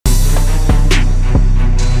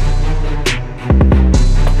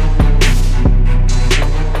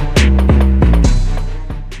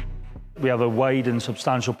have a wide and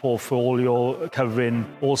substantial portfolio covering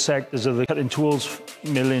all sectors of the cutting tools,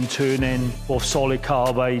 milling, turning, both solid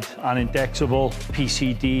carbide and indexable,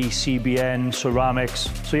 PCD, CBN, ceramics.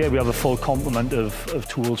 So yeah, we have a full complement of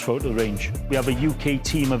tools throughout the range. We have a UK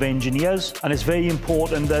team of engineers, and it's very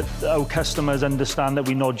important that our customers understand that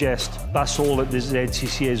we're not just, that's all that the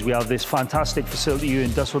ZCC is. We have this fantastic facility here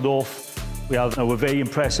in Düsseldorf. We have a very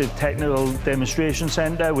impressive technical demonstration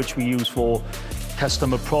centre, which we use for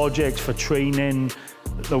customer projects, for training,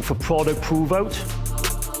 for product prove-out.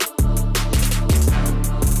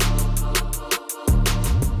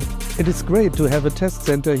 It is great to have a test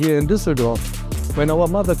centre here in Düsseldorf. When our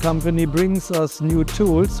mother company brings us new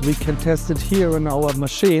tools, we can test it here on our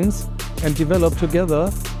machines and develop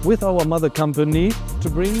together with our mother company to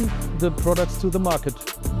bring the products to the market.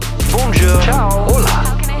 Bonjour. Ciao. Hola.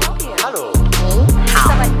 How can I help you? Hallo.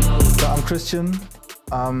 How? I'm Christian.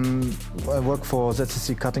 I work for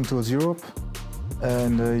ZCC Cutting Tools Europe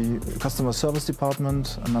in the customer service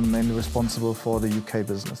department, and I'm mainly responsible for the UK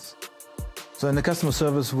business. So in the customer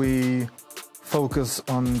service, we focus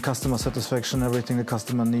on customer satisfaction, everything the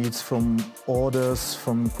customer needs, from orders,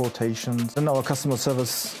 from quotations. In our customer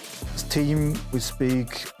service team, we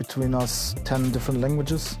speak between us 10 different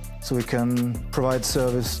languages, so we can provide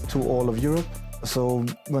service to all of Europe. So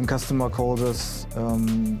when customer calls us,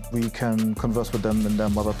 we can converse with them in their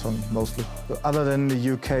mother tongue mostly. Other than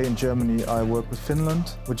the UK and Germany, I work with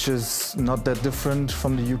Finland, which is not that different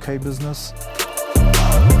from the UK business.